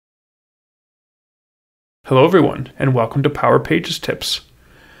Hello everyone, and welcome to Power Pages Tips.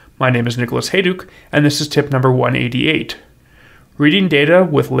 My name is Nicholas Hayduk, and this is tip number 188. Reading data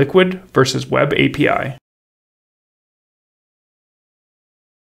with Liquid versus Web API.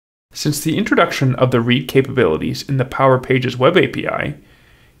 Since the introduction of the read capabilities in the Power Pages Web API,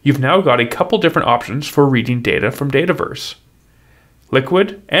 you've now got a couple different options for reading data from Dataverse: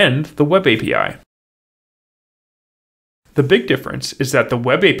 Liquid and the Web API. The big difference is that the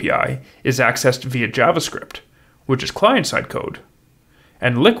Web API is accessed via JavaScript, which is client-side code,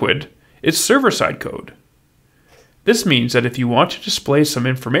 and Liquid is server-side code. This means that if you want to display some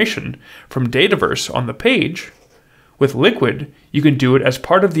information from Dataverse on the page, with Liquid you can do it as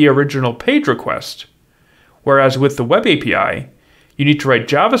part of the original page request, whereas with the Web API, you need to write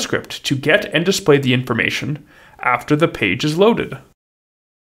JavaScript to get and display the information after the page is loaded.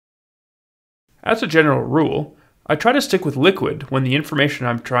 As a general rule, I try to stick with Liquid when the information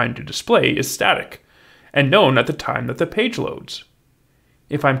I'm trying to display is static and known at the time that the page loads.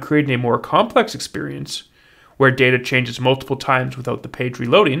 If I'm creating a more complex experience, where data changes multiple times without the page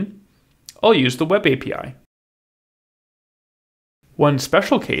reloading, I'll use the Web API. One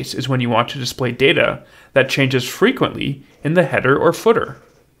special case is when you want to display data that changes frequently in the header or footer.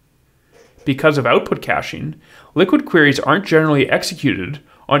 Because of output caching, Liquid queries aren't generally executed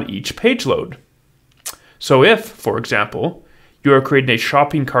on each page load. So if, for example, you are creating a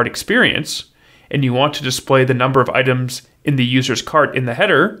shopping cart experience and you want to display the number of items in the user's cart in the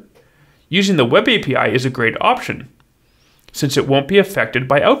header, using the Web API is a great option, since it won't be affected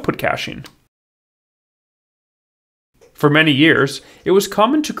by output caching. For many years, it was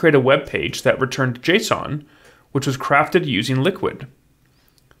common to create a web page that returned JSON, which was crafted using Liquid.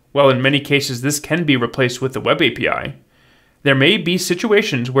 While in many cases this can be replaced with the Web API, there may be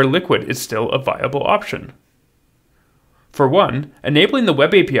situations where Liquid is still a viable option. For one, enabling the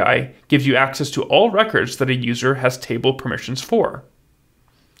Web API gives you access to all records that a user has table permissions for.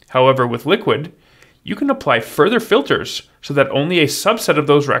 However, with Liquid, you can apply further filters so that only a subset of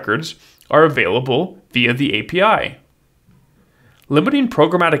those records are available via the API. Limiting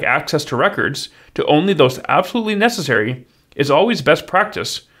programmatic access to records to only those absolutely necessary is always best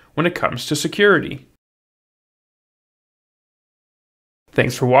practice when it comes to security.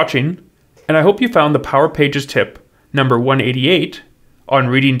 Thanks for watching, and I hope you found the Power Pages tip number 188 on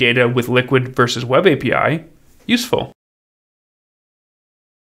reading data with Liquid versus Web API useful.